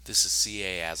This is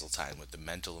C.A. Azeltine with the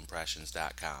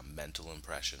MentalImpressions.com Mental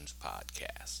Impressions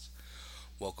Podcast.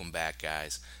 Welcome back,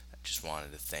 guys. I just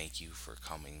wanted to thank you for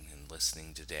coming and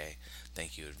listening today.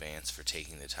 Thank you in advance for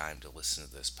taking the time to listen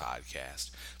to this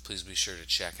podcast. Please be sure to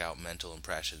check out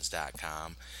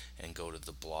MentalImpressions.com and go to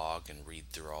the blog and read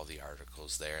through all the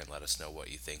articles there and let us know what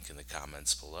you think in the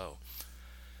comments below.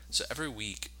 So every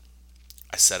week,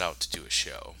 I set out to do a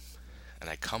show and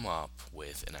I come up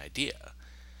with an idea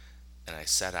and I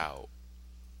set out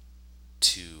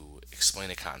to explain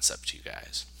a concept to you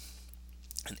guys.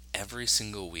 And every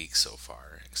single week so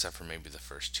far, except for maybe the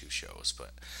first two shows, but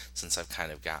since I've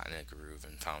kind of gotten a groove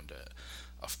and found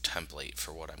a template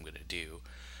for what I'm going to do,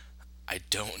 I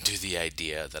don't do the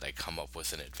idea that I come up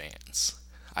with in advance.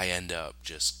 I end up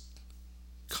just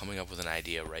coming up with an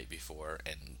idea right before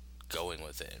and going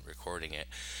with it and recording it.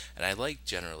 And I like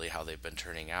generally how they've been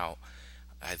turning out.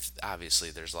 Obviously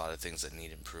there's a lot of things that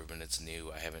need improvement. It's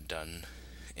new. I haven't done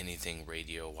anything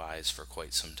radio wise for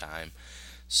quite some time,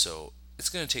 so it's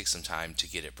going to take some time to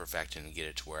get it perfected and get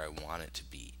it to where I want it to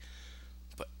be.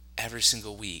 But every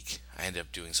single week I end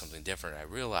up doing something different.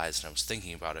 I realized, and I was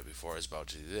thinking about it before I was about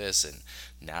to do this and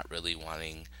not really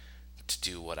wanting to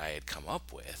do what I had come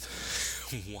up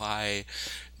with. Why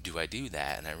do I do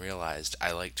that? And I realized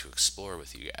I like to explore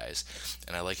with you guys,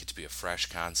 and I like it to be a fresh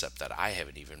concept that I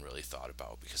haven't even really thought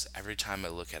about, because every time I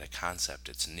look at a concept,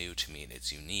 it's new to me and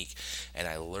it's unique, and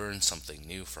I learn something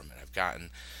new from it.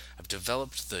 I've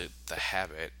developed the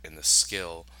habit and the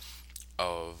skill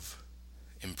of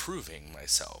improving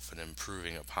myself and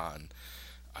improving upon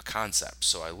a concept.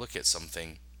 So I look at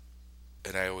something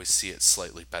and I always see it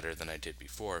slightly better than I did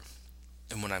before.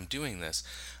 And when I'm doing this,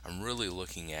 I'm really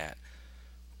looking at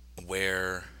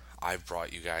where I've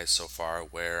brought you guys so far,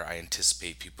 where I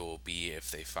anticipate people will be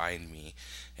if they find me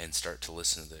and start to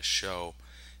listen to this show,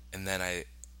 and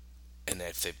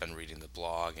if they've been reading the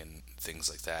blog and things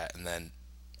like that, and then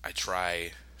I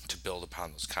try to build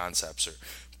upon those concepts or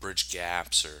bridge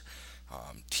gaps or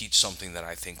teach something that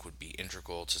I think would be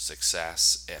integral to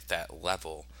success at that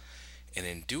level. And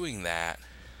in doing that,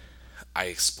 I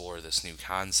explore this new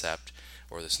concept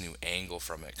or this new angle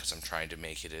from it, because I'm trying to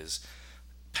make it as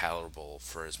palatable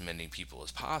for as many people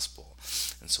as possible.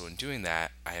 And so in doing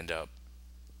that, I end up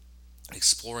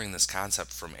exploring this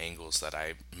concept from angles that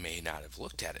I may not have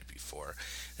looked at it before.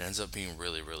 It ends up being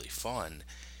really, really fun.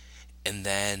 And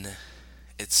then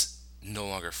it's no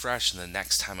longer fresh, and the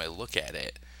next time I look at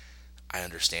it, I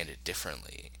understand it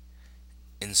differently.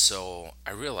 And so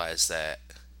I realized that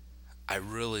I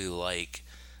really like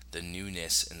the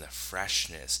newness and the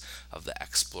freshness of the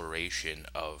exploration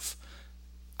of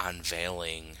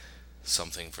unveiling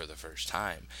something for the first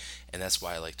time. And that's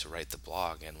why I like to write the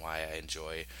blog and why I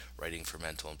enjoy writing for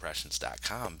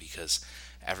mentalimpressions.com, because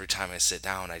every time I sit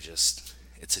down,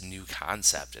 it's a new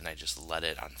concept and I just let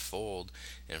it unfold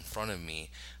in front of me.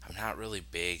 I'm not really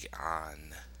big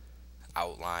on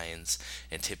outlines,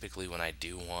 and typically when I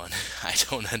do one, I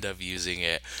don't end up using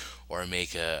it or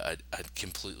make a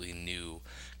completely new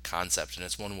concept. And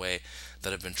it's one way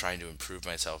that I've been trying to improve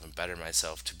myself and better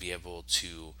myself, to be able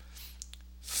to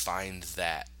find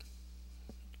that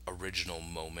original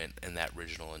moment and that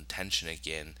original intention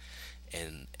again,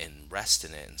 and rest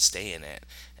in it and stay in it,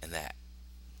 and that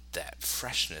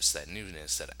freshness, that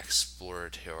newness, that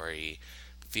exploratory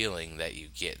feeling that you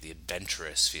get, the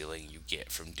adventurous feeling you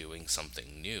get from doing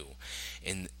something new.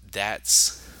 And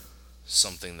that's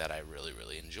something that I really,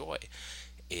 really enjoy,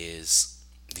 is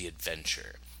the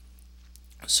adventure.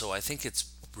 So I think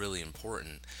it's really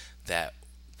important that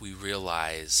we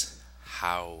realize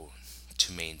how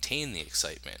to maintain the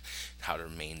excitement, how to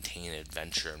maintain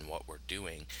adventure in what we're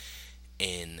doing,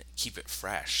 and keep it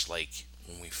fresh. Like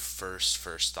when we first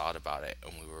thought about it,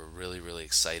 and we were really, really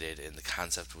excited, and the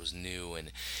concept was new,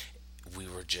 and we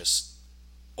were just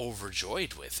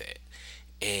overjoyed with it,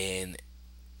 and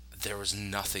there was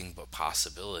nothing but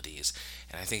possibilities.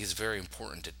 And I think it's very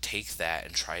important to take that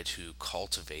and try to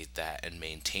cultivate that and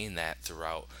maintain that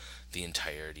throughout the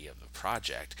entirety of the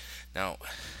project. Now,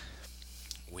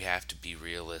 we have to be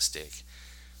realistic.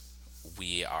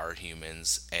 We are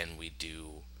humans, and we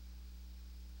do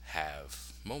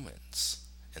have moments.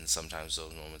 And sometimes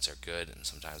those moments are good, and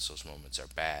sometimes those moments are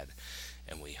bad.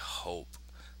 And we hope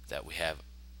that we have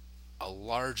a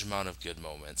large amount of good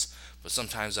moments, but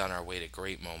sometimes on our way to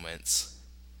great moments,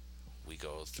 we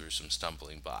go through some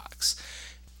stumbling blocks.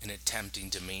 In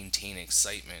attempting to maintain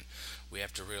excitement, we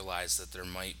have to realize that there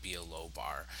might be a low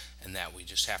bar, and that we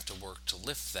just have to work to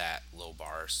lift that low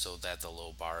bar so that the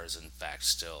low bar is in fact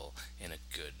still in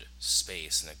a good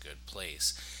space, in a good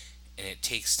place. And it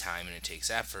takes time and it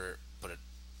takes effort, but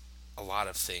a lot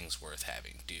of things worth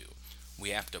having do. We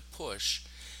have to push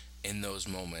in those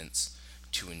moments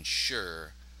to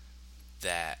ensure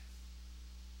that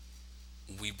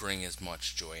we bring as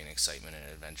much joy and excitement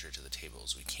and adventure to the table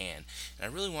as we can.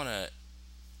 And I really want to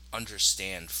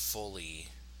understand fully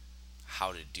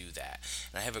how to do that.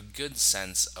 And I have a good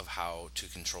sense of how to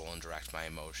control and direct my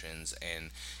emotions.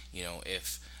 And,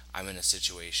 if I'm in a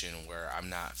situation where I'm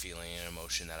not feeling an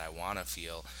emotion that I want to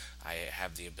feel, I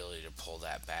have the ability to pull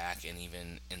that back and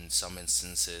even in some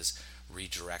instances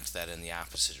redirect that in the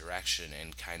opposite direction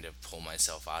and kind of pull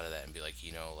myself out of that and be like,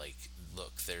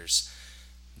 look, there's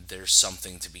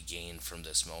something to be gained from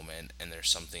this moment, and there's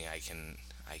something I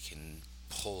can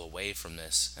pull away from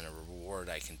this, and a reward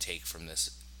I can take from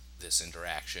this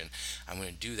interaction. I'm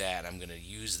going to do that. I'm going to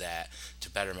use that to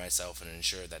better myself and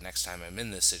ensure that next time I'm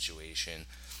in this situation,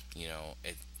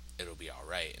 it'll be all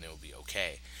right and it'll be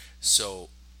okay. So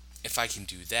if I can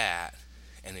do that,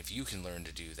 and if you can learn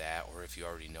to do that, or if you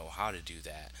already know how to do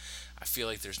that, I feel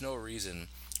like there's no reason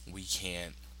we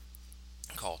can't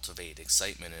cultivate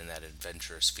excitement and that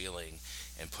adventurous feeling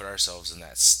and put ourselves in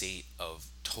that state of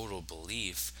total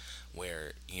belief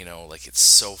where, like it's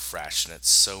so fresh and it's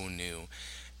so new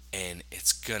and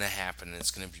it's gonna happen and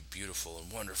it's gonna be beautiful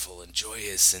and wonderful and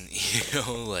joyous and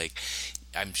like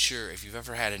I'm sure if you've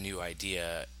ever had a new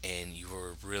idea and you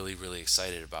were really really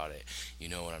excited about it, you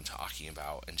know what I'm talking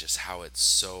about and just how it's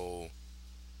so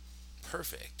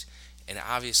perfect. And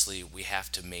obviously we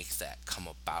have to make that come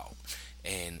about,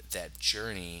 and that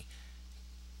journey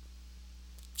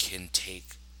can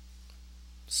take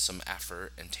some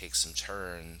effort and take some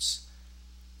turns,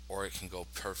 or it can go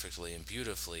perfectly and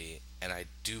beautifully. And I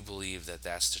do believe that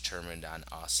that's determined on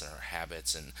us and our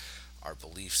habits and our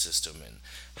belief system and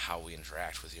how we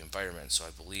interact with the environment. So I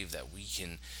believe that we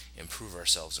can improve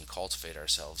ourselves and cultivate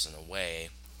ourselves in a way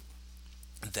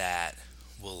that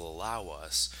will allow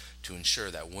us to ensure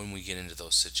that when we get into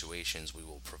those situations, we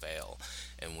will prevail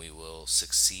and we will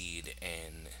succeed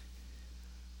and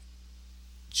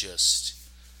just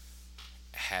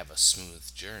have a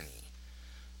smooth journey.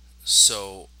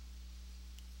 So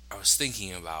I was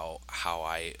thinking about how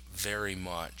I very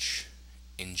much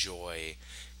enjoy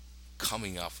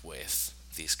coming up with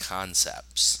these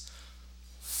concepts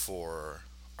for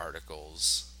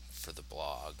articles, for the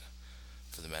blog,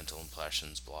 for the Mental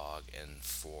Impressions blog, and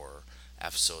for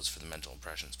episodes for the Mental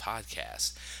Impressions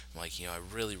podcast. I'm like, I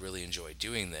really, really enjoy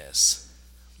doing this,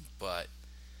 but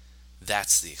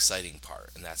that's the exciting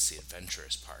part and that's the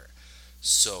adventurous part.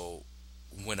 So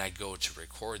when I go to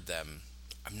record them,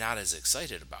 I'm not as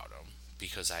excited about them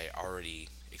because I already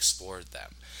explored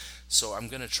them. So I'm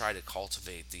going to try to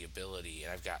cultivate the ability,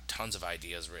 and I've got tons of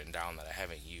ideas written down that I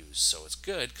haven't used. So it's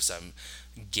good because I'm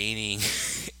gaining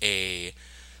a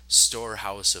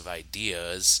storehouse of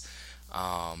ideas,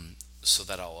 so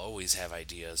that I'll always have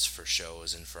ideas for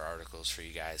shows and for articles for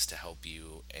you guys to help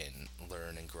you and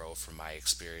learn and grow from my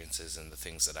experiences and the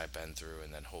things that I've been through.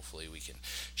 And then hopefully we can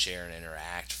share and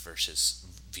interact versus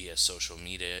via social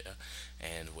media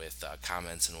and with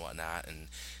comments and whatnot, and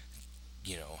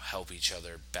help each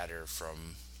other better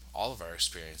from all of our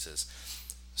experiences.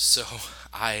 So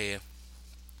I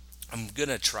I'm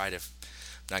gonna try to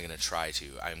not gonna try to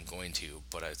I'm going to,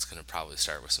 but it's gonna probably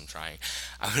start with some trying.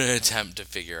 I'm gonna attempt to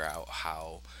figure out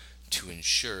how to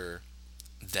ensure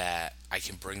that I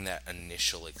can bring that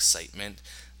initial excitement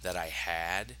that I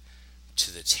had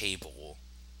to the table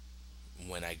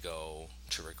when I go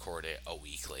to record it a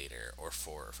week later or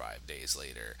 4 or 5 days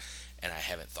later, and I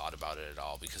haven't thought about it at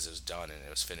all because it was done and it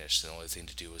was finished. The only thing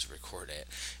to do was record it,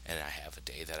 and I have a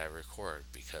day that I record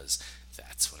because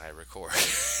that's when I record.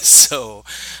 So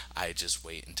I just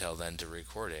wait until then to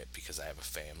record it because I have a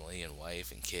family and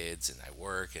wife and kids and I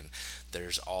work, and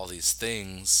there's all these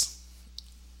things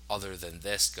other than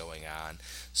this going on.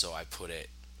 So I put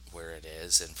it where it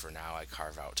is, and for now I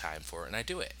carve out time for it and I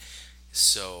do it.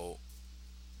 So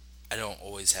I don't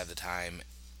always have the time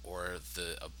or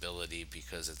the ability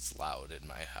because it's loud in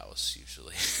my house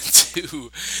usually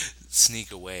to sneak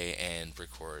away and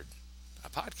record a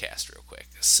podcast real quick.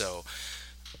 So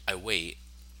I wait,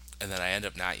 and then I end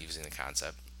up not using the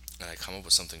concept, and I come up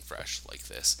with something fresh like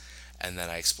this, and then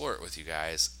I explore it with you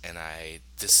guys. And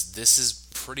this is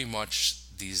pretty much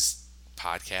these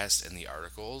podcasts and the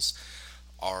articles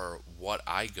are what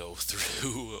I go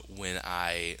through when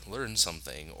I learn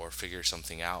something or figure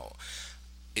something out.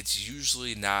 it's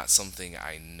usually not something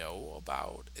I know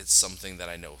about. It's something that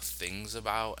I know things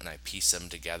about, and I piece them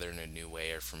together in a new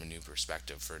way or from a new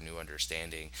perspective for a new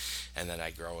understanding. And then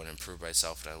I grow and improve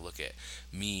myself, and I look at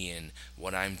me and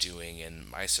what I'm doing and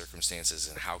my circumstances,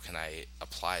 and how can I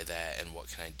apply that, and what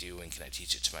can I do, and can I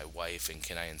teach it to my wife, and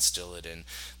can I instill it in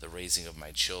the raising of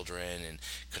my children, and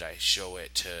could I show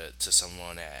it to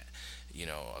someone at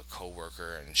a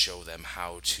coworker and show them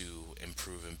how to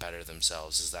improve and better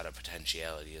themselves. Is that a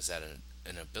potentiality? Is that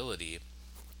an ability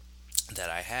that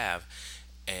I have?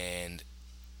 And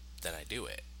then I do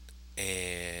it.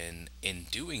 And in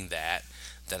doing that,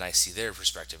 then I see their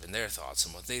perspective and their thoughts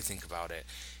and what they think about it.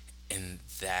 And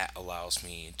that allows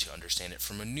me to understand it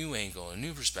from a new angle, a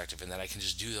new perspective, and then I can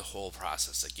just do the whole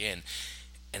process again.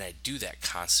 And I do that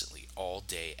constantly, all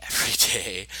day, every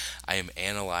day. I am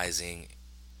analyzing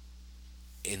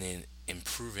in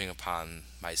improving upon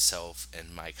myself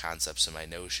and my concepts and my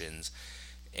notions,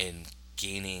 and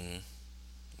gaining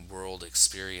world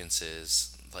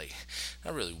experiences, like,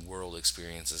 not really world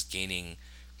experiences, gaining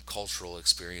cultural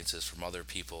experiences from other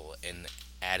people, and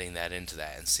adding that into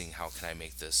that, and seeing how can I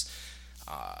make this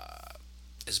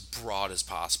as broad as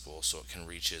possible so it can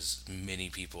reach as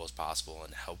many people as possible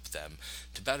and help them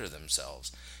to better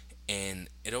themselves. And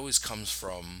it always comes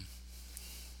from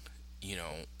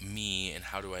me, and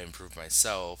how do I improve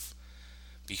myself,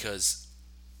 because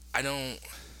I don't.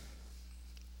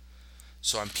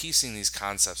 So I'm piecing these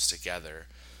concepts together,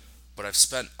 but I've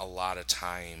spent a lot of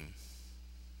time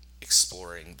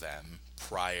exploring them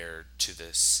prior to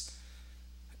this,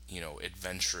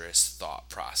 adventurous thought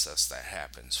process that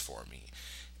happens for me.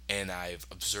 And I've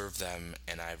observed them,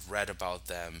 and I've read about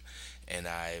them, and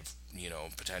I've,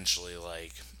 potentially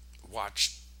like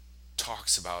watched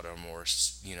talks about them, or,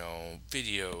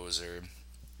 videos, or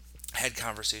had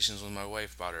conversations with my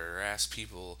wife about it, or asked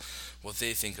people what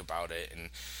they think about it. And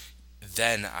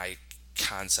then I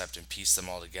concept and piece them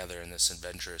all together in this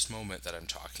adventurous moment that I'm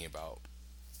talking about,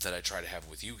 that I try to have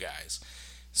with you guys.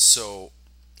 So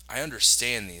I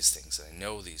understand these things, and I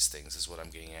know these things is what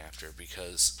I'm getting after,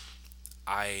 because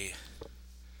I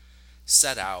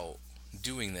set out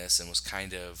doing this and was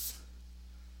kind of,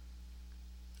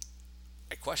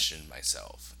 I questioned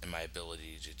myself and my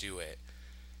ability to do it.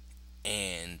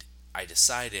 And I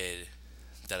decided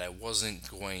that I wasn't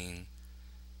going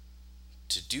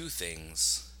to do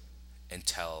things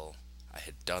until I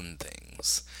had done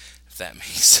things, if that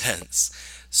makes sense.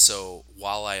 So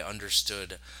while I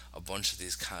understood a bunch of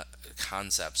these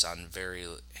concepts on very,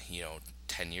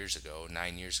 10 years ago,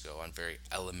 9 years ago, on very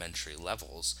elementary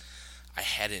levels, I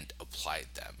hadn't applied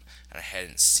them, and I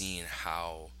hadn't seen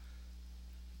how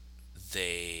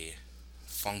they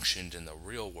functioned in the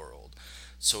real world.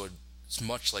 So it's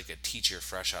much like a teacher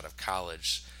fresh out of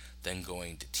college then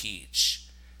going to teach.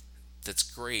 That's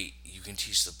great. You can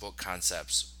teach the book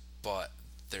concepts, but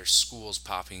there's schools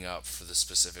popping up for the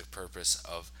specific purpose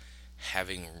of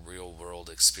having real world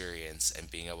experience and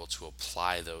being able to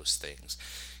apply those things.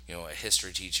 A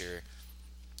history teacher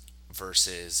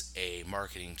versus a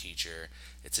marketing teacher,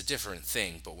 it's a different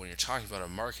thing. But when you're talking about a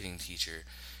marketing teacher,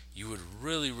 you would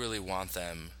really, really want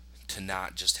them to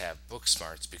not just have book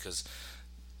smarts, because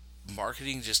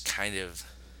marketing just kind of,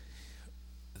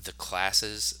 the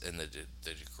classes and the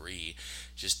degree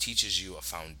just teaches you a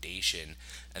foundation,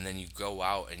 and then you go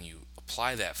out and you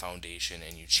apply that foundation,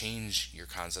 and you change your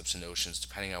concepts and notions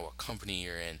depending on what company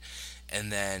you're in,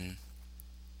 and then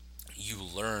you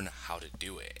learn how to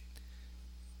do it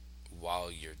while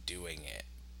you're doing it.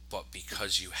 But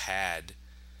because you had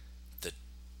the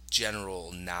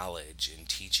general knowledge and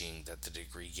teaching that the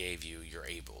degree gave you, you're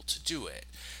able to do it.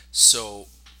 So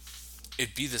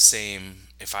it'd be the same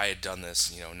if I had done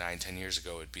this, 9, 10 years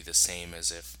ago. It'd be the same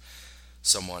as if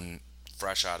someone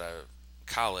fresh out of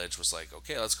college was like,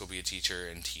 okay, let's go be a teacher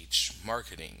and teach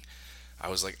marketing. I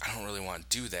was like, I don't really want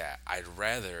to do that. I'd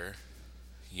rather,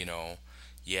 you know,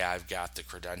 yeah, I've got the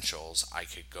credentials. I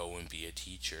could go and be a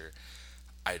teacher.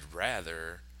 I'd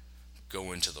rather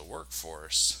go into the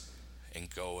workforce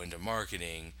and go into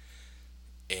marketing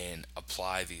and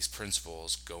apply these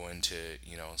principles, go into,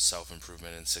 self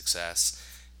improvement and success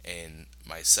in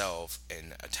myself,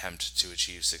 and attempt to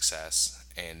achieve success,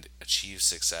 and achieve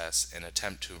success and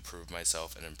attempt to improve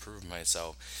myself and improve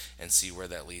myself, and see where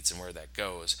that leads and where that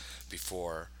goes,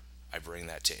 before I bring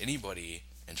that to anybody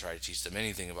and try to teach them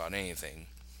anything about anything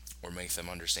or make them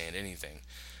understand anything.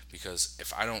 Because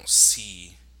if I don't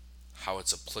see how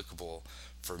it's applicable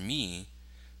for me,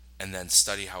 and then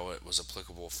study how it was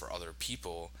applicable for other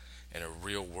people in a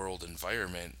real world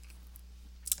environment,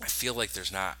 I feel like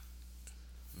there's not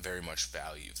very much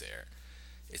value there.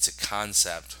 It's a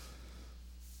concept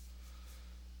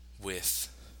with,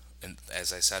 and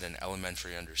as I said, an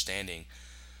elementary understanding,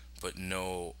 but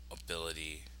no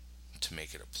ability to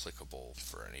make it applicable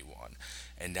for anyone.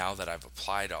 And now that I've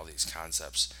applied all these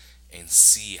concepts and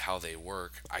see how they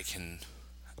work, I can,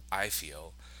 I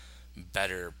feel,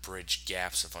 better bridge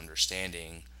gaps of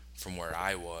understanding from where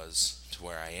I was to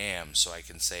where I am, so I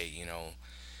can say,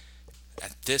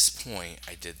 at this point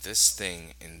I did this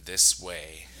thing in this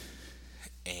way,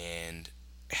 and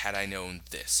had I known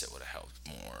this, it would have helped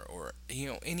more. Or,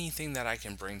 anything that I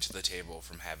can bring to the table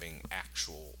from having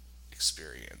actual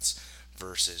experience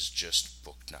versus just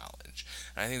book knowledge.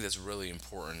 And I think that's really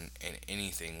important in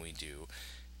anything we do,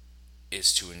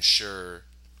 is to ensure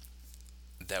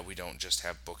that we don't just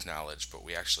have book knowledge, but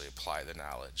we actually apply the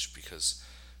knowledge, because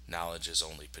knowledge is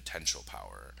only potential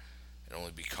power. It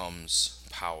only becomes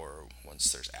power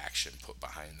once there's action put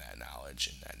behind that knowledge,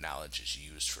 and that knowledge is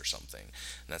used for something.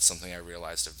 And that's something I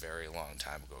realized a very long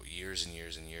time ago, years and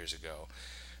years and years ago.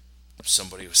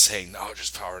 Somebody was saying knowledge is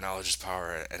power,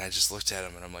 and I just looked at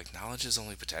him and I'm like, knowledge is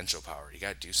only potential power. You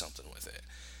got to do something with it.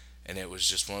 And it was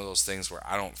just one of those things where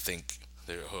I don't think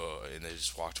they and they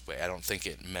just walked away. I don't think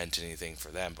it meant anything for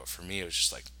them, but for me it was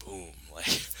just like boom,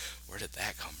 like where did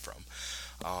that come from?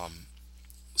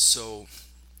 So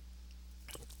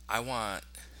I want,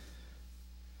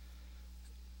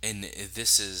 and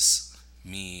this is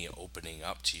me opening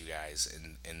up to you guys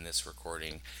in this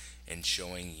recording and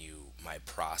showing you my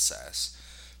process,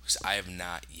 because I have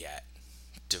not yet,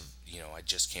 I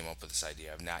just came up with this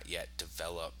idea. I've not yet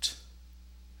developed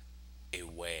a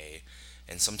way,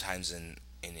 and sometimes in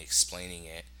explaining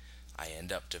it, I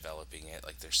end up developing it.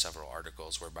 Like, there's several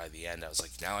articles where by the end I was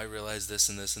like, now I realize this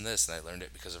and this and this, and I learned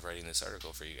it because of writing this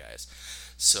article for you guys.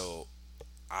 So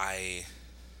I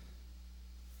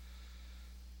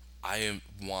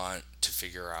want to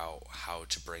figure out how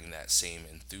to bring that same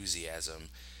enthusiasm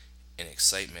and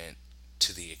excitement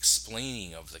to the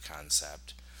explaining of the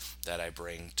concept that I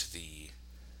bring to the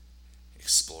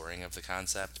exploring of the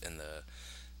concept, and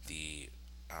the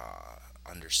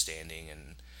understanding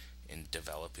and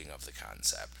developing of the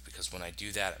concept. Because when I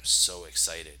do that, I'm so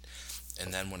excited.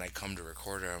 And then when I come to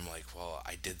record it, I'm like, well,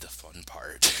 I did the fun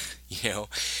part,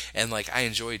 and like, I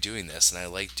enjoy doing this and I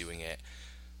like doing it.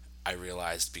 I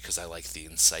realized, because I like the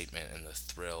incitement and the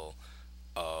thrill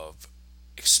of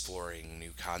exploring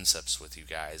new concepts with you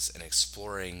guys, and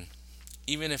exploring,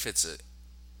 even if it's a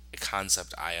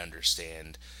concept I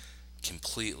understand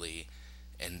completely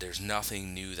and there's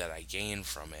nothing new that I gain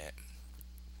from it,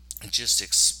 just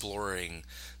exploring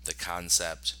the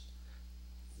concept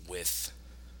with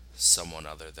someone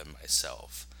other than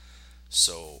myself.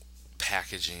 So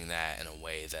packaging that in a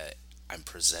way that I'm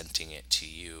presenting it to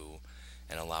you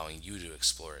and allowing you to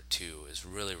explore it too is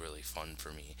really, really fun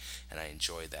for me, and I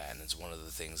enjoy that. And it's one of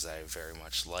the things that I very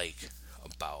much like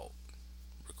about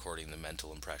recording the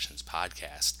Mental Impressions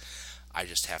podcast. I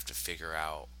just have to figure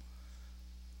out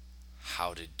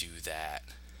how to do that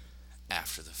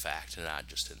after the fact and not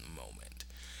just in the moment,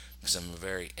 because I'm a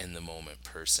very in the moment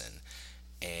person,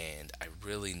 and I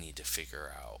really need to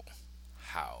figure out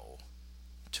how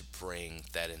to bring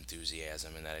that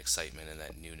enthusiasm and that excitement and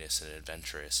that newness and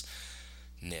adventurousness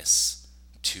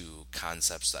to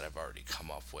concepts that I've already come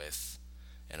up with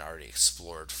and already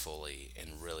explored fully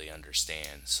and really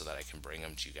understand, so that I can bring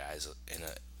them to you guys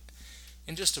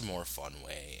in just a more fun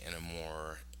way, in a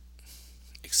more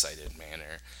excited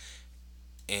manner.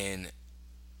 And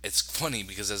it's funny,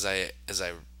 because as I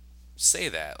say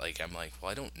that, like, I'm like,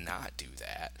 well, I don't not do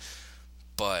that,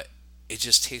 but it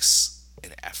just takes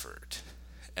an effort,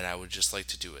 and I would just like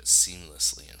to do it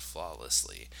seamlessly and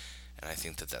flawlessly, and I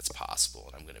think that that's possible,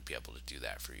 and I'm going to be able to do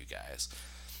that for you guys.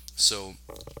 So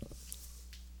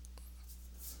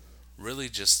really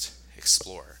just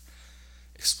explore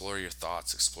your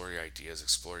thoughts, explore your ideas,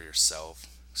 explore yourself,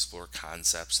 explore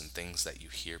concepts and things that you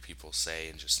hear people say,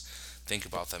 and just think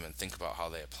about them and think about how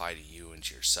they apply to you and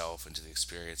to yourself and to the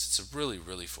experience. It's a really,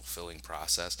 really fulfilling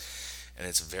process, and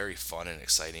it's very fun and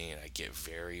exciting, and I get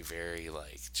very, very,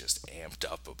 like, just amped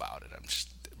up about it. I'm just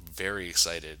very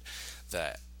excited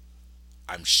that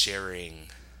I'm sharing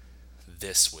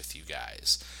this with you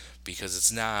guys, because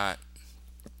it's not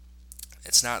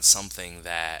something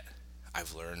that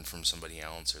I've learned from somebody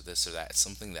else or this or that. It's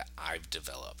something that I've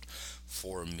developed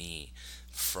for me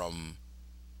from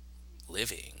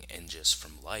living and just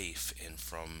from life and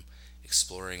from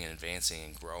exploring and advancing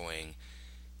and growing.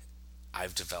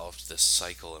 I've developed this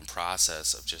cycle and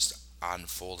process of just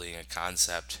unfolding a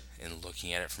concept and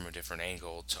looking at it from a different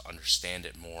angle to understand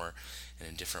it more and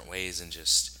in different ways, and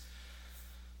just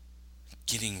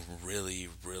getting really,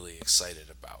 really excited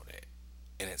about it.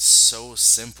 And it's so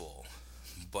simple,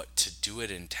 But to do it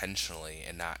intentionally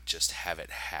and not just have it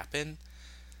happen,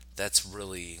 that's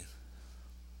really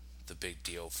the big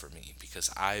deal for me, because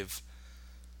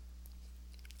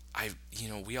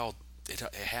we all, it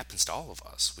happens to all of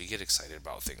us. We get excited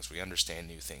about things. We understand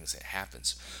new things. It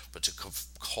happens. But to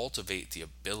cultivate the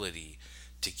ability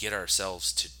to get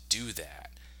ourselves to do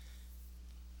that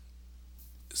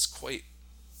is quite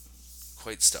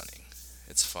stunning.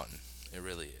 It's fun. It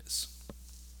really is.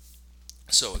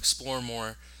 So explore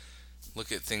more.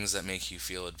 Look at things that make you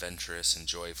feel adventurous and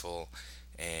joyful,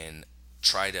 and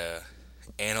try to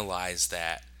analyze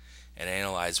that, and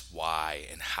analyze why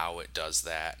and how it does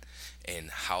that, and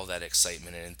how that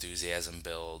excitement and enthusiasm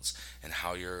builds, and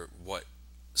what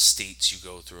states you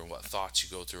go through, and what thoughts you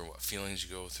go through, and what feelings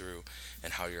you go through,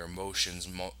 and how your emotions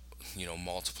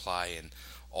multiply and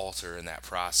alter in that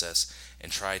process,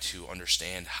 and try to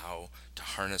understand how to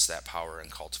harness that power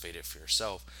and cultivate it for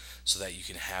yourself, so that you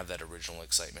can have that original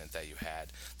excitement that you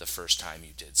had the first time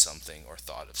you did something or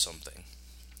thought of something.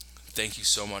 Thank you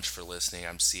so much for listening.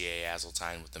 I'm C.A.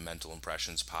 Azeltine with the Mental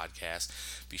Impressions Podcast.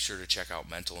 Be sure to check out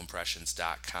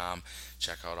mentalimpressions.com.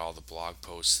 Check out all the blog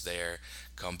posts there.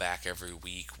 Come back every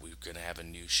week. We're going to have a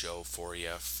new show for you,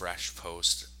 fresh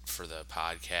post for the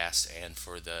podcast and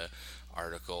for the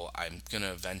article. I'm going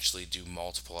to eventually do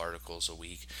multiple articles a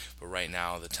week, but right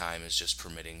now the time is just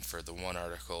permitting for the one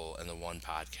article and the one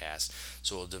podcast.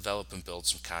 So we'll develop and build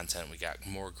some content. We got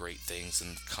more great things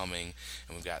coming,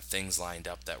 and we've got things lined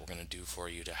up that we're going to do for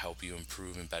you to help you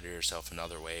improve and better yourself in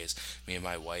other ways. Me and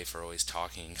my wife are always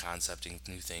talking and concepting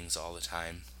new things all the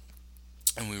time.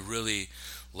 And we really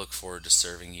look forward to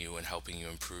serving you and helping you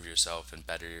improve yourself and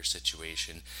better your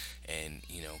situation, and,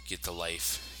 get the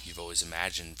life you've always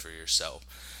imagined for yourself.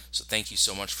 So thank you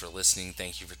so much for listening.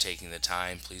 Thank you for taking the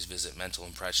time. Please visit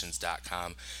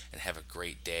mentalimpressions.com and have a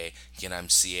great day. Again, I'm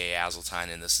C.A.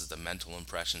 Azeltine, and this is the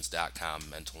mentalimpressions.com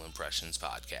Mental Impressions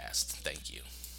Podcast. Thank you.